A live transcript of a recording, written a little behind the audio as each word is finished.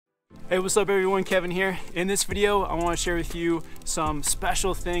Hey, what's up everyone, Kevin here. In this video, I want to share with you some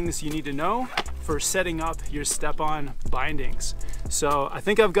special things you need to know for setting up your step-on bindings. So I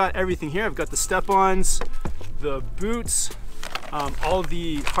think I've got everything here. I've got the step-ons, the boots, all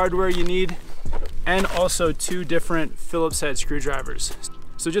the hardware you need, and also 2 different Phillips head screwdrivers.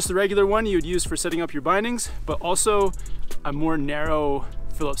 So just the regular one you would use for setting up your bindings, but also a more narrow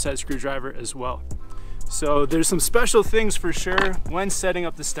Phillips head screwdriver as well. So there's some special things for sure when setting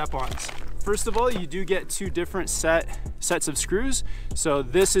up the step-ons. First of all, you do get 2 different sets of screws. So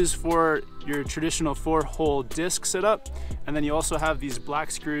this is for your traditional 4-hole disc setup, and then you also have these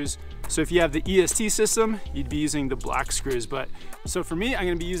black screws. So if you have the EST system, you'd be using the black screws. So for me, I'm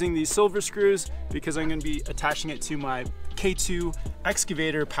gonna be using these silver screws because I'm gonna be attaching it to my K2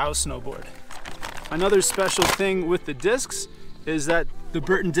 excavator POW snowboard. Another special thing with the discs is that the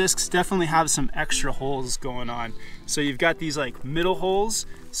Burton discs definitely have some extra holes going on. So you've got these like middle holes,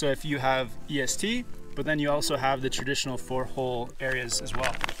 so if you have EST, but then you also have the traditional 4-hole areas as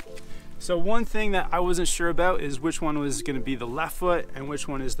well. So one thing that I wasn't sure about is which one was gonna be the left foot and which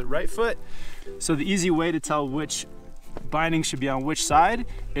one is the right foot. So the easy way to tell which binding should be on which side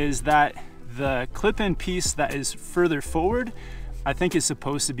is that the clip-in piece that is further forward, I think is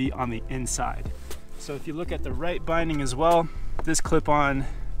supposed to be on the inside. So if you look at the right binding as well, this clip-on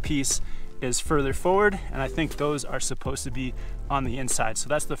piece is further forward, and I think those are supposed to be on the inside. So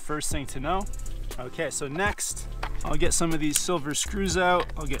that's the first thing to know. Okay, so next, I'll get some of these silver screws out.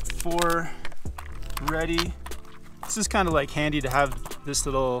 I'll get 4 ready. This is kind of like handy to have this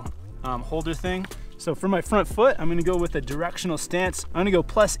little holder thing. So for my front foot, I'm gonna go with a directional stance. I'm gonna go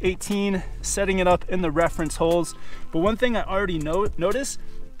plus 18, setting it up in the reference holes. But one thing I already noticed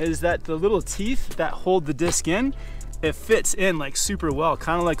is that the little teeth that hold the disc in, it fits in like super well,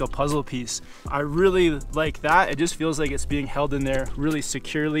 kind of like a puzzle piece. I really like that. It just feels like it's being held in there really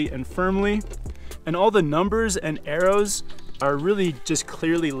securely and firmly. And all the numbers and arrows are really just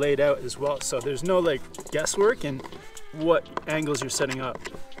clearly laid out as well. So there's no like guesswork in what angles you're setting up.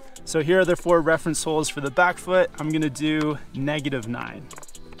 So here are the 4 reference holes for the back foot. I'm gonna do -9.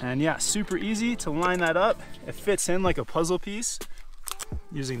 And yeah, super easy to line that up. It fits in like a puzzle piece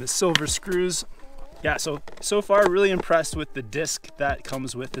using the silver screws. Yeah, so far really impressed with the disc that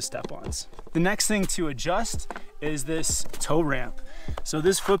comes with the step-ons. The next thing to adjust is this toe ramp. So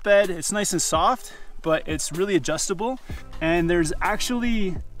this footbed, it's nice and soft, but it's really adjustable. And there's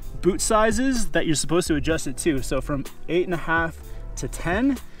actually boot sizes that you're supposed to adjust it to. So from 8.5 to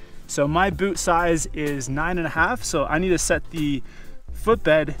 10. So my boot size is 9.5. So I need to set the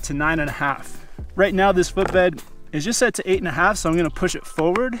footbed to 9.5. Right now this footbed is just set to 8.5. So I'm gonna push it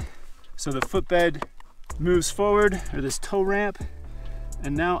forward. So the footbed moves forward, or this toe ramp,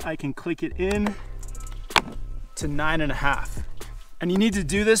 and now I can click it in to 9.5. And you need to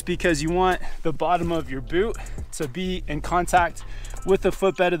do this because you want the bottom of your boot to be in contact with the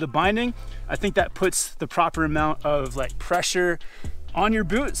footbed of the binding. I think that puts the proper amount of like pressure on your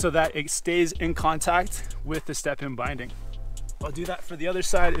boot so that it stays in contact with the step-in binding. I'll do that for the other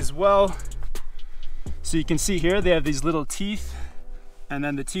side as well. So you can see here, they have these little teeth, and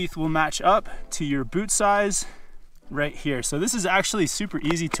then the teeth will match up to your boot size right here. So this is actually super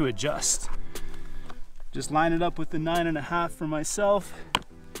easy to adjust. Just line it up with the 9.5 for myself,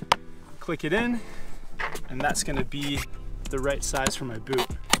 click it in, and that's gonna be the right size for my boot.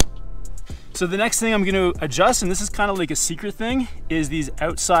 So the next thing I'm gonna adjust, and this is kind of like a secret thing, is these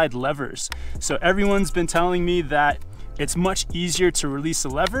outside levers. So everyone's been telling me that it's much easier to release a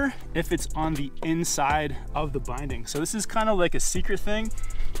lever if it's on the inside of the binding. So this is kind of like a secret thing.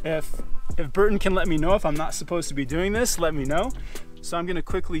 If Burton can let me know if I'm not supposed to be doing this, let me know. So I'm gonna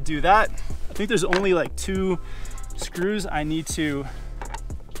quickly do that. I think there's only like 2 screws I need to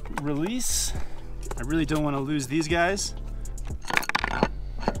release. I really don't want to lose these guys.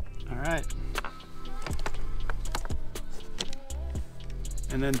 All right.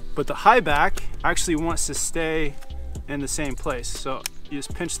 And then, but the high back actually wants to stay in the same place. So you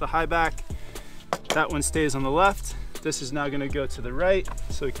just pinch the high back, that one stays on the left. This is now gonna go to the right,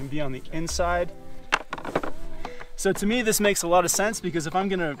 so it can be on the inside. So to me, this makes a lot of sense because if I'm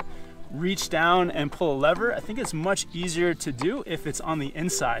gonna reach down and pull a lever, I think it's much easier to do if it's on the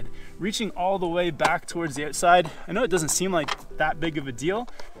inside. Reaching all the way back towards the outside, I know it doesn't seem like that big of a deal,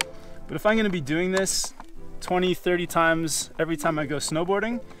 but if I'm gonna be doing this 20, 30 times every time I go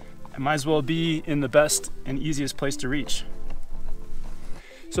snowboarding, I might as well be in the best and easiest place to reach.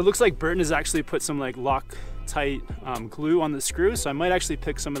 So it looks like Burton has actually put some like Loctite glue on the screw, so I might actually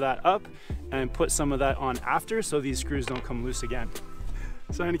pick some of that up and put some of that on after so these screws don't come loose again.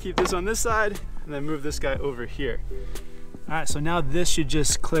 So I'm gonna keep this on this side and then move this guy over here. All right, so now this should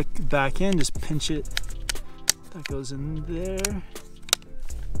just click back in, just pinch it. That goes in there.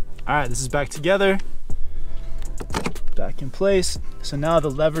 All right, this is back together, back in place. So now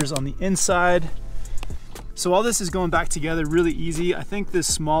the lever's on the inside. So all this is going back together really easy. I think this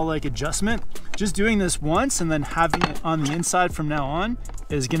small like adjustment, just doing this once and then having it on the inside from now on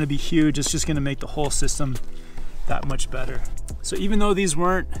is gonna be huge. It's just gonna make the whole system that much better. So even though these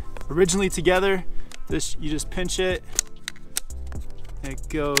weren't originally together, this, you just pinch it, it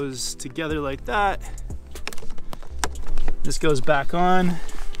goes together like that. This goes back on.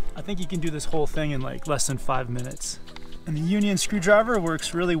 I think you can do this whole thing in like less than 5 minutes. And the Union screwdriver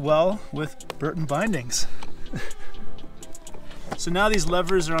works really well with Burton bindings. So now these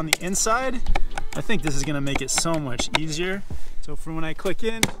levers are on the inside. I think this is gonna make it so much easier. So from when I click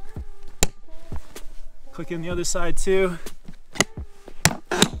in the other side too.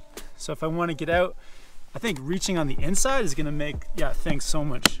 So if I wanna get out, I think reaching on the inside is gonna make, yeah, things so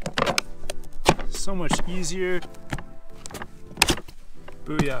much easier.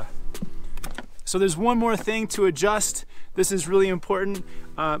 Booyah. So there's one more thing to adjust. This is really important,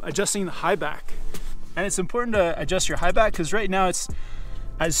 adjusting the high back. And it's important to adjust your high back because right now it's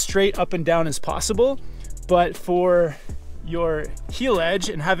as straight up and down as possible. But for your heel edge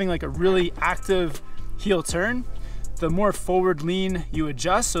and having like a really active heel turn, the more forward lean you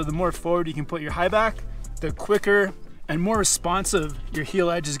adjust, so the more forward you can put your high back, the quicker and more responsive your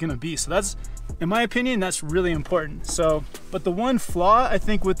heel edge is gonna be. So that's, in my opinion, that's really important. So, but the one flaw I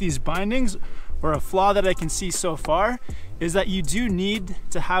think with these bindings, or a flaw that I can see so far, is that you do need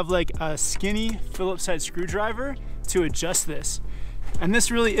to have like a skinny Phillips head screwdriver to adjust this. And this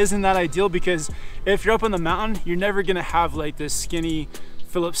really isn't that ideal because if you're up on the mountain, you're never gonna have like this skinny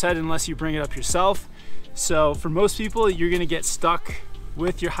Phillips head unless you bring it up yourself. So for most people, you're gonna get stuck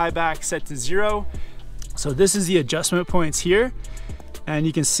with your high back set to 0. So this is the adjustment points here, and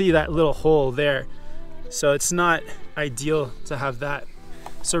you can see that little hole there. So it's not ideal to have that.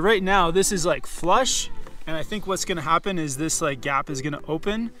 So right now this is like flush, and I think what's gonna happen is this like gap is gonna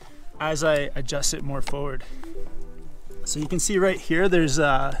open as I adjust it more forward. So you can see right here, there's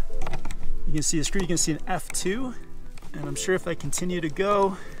you can see a screw, you can see an F2, and I'm sure if I continue to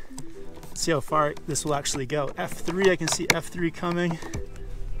go, see how far this will actually go. F3, I can see F3 coming,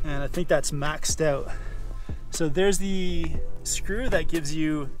 and I think that's maxed out. So there's the screw that gives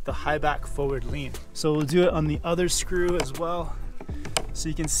you the high back forward lean. So we'll do it on the other screw as well. So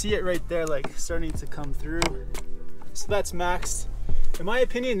you can see it right there, like starting to come through. So that's maxed. In my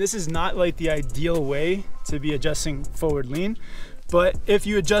opinion, this is not like the ideal way to be adjusting forward lean, but if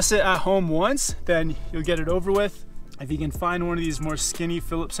you adjust it at home once, then you'll get it over with. If you can find one of these more skinny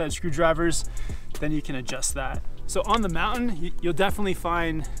Phillips head screwdrivers, then you can adjust that. So on the mountain, you'll definitely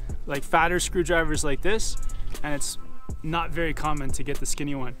find like fatter screwdrivers like this, and it's not very common to get the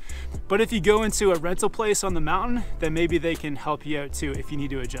skinny one. But if you go into a rental place on the mountain, then maybe they can help you out too if you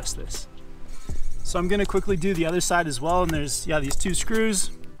need to adjust this. So I'm gonna quickly do the other side as well, and there's, yeah, these 2 screws.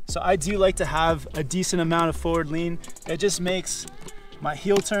 So I do like to have a decent amount of forward lean. It just makes my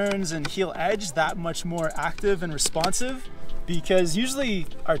heel turns and heel edge that much more active and responsive, because usually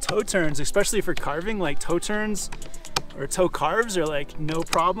our toe turns, especially for carving, like toe turns or toe carves are like no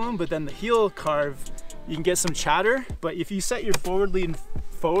problem, but then the heel carve, you can get some chatter. But if you set your forward lean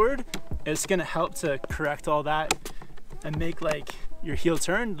forward, it's gonna help to correct all that and make like your heel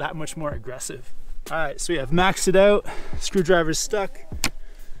turn that much more aggressive. All right, so we have maxed it out, screwdriver's stuck.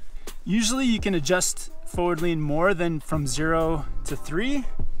 Usually you can adjust forward lean more than from 0 to 3.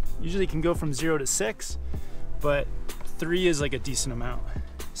 Usually you can go from 0 to 6, but 3 is like a decent amount.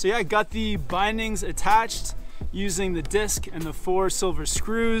 So yeah, I got the bindings attached using the disc and the 4 silver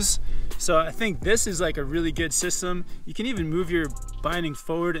screws. So I think this is like a really good system. You can even move your binding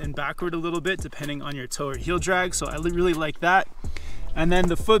forward and backward a little bit depending on your toe or heel drag. So I really like that. And then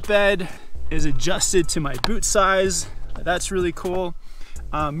the footbed is adjusted to my boot size. That's really cool.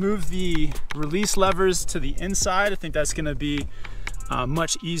 Move the release levers to the inside. I think that's gonna be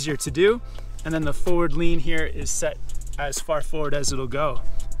much easier to do. And then the forward lean here is set as far forward as it'll go.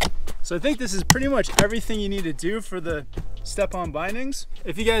 So I think this is pretty much everything you need to do for the step-on bindings.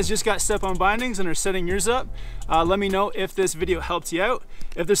 If you guys just got step-on bindings and are setting yours up, let me know if this video helped you out.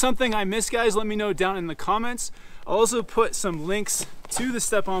 If there's something I missed, guys, let me know down in the comments. I'll also put some links to the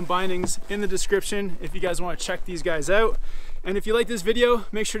step-on bindings in the description if you guys want to check these guys out. And if you like this video,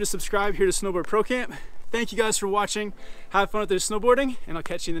 make sure to subscribe here to Snowboard Pro Camp. Thank you guys for watching. Have fun with this snowboarding, and I'll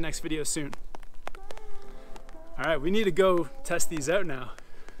catch you in the next video soon. All right, we need to go test these out now.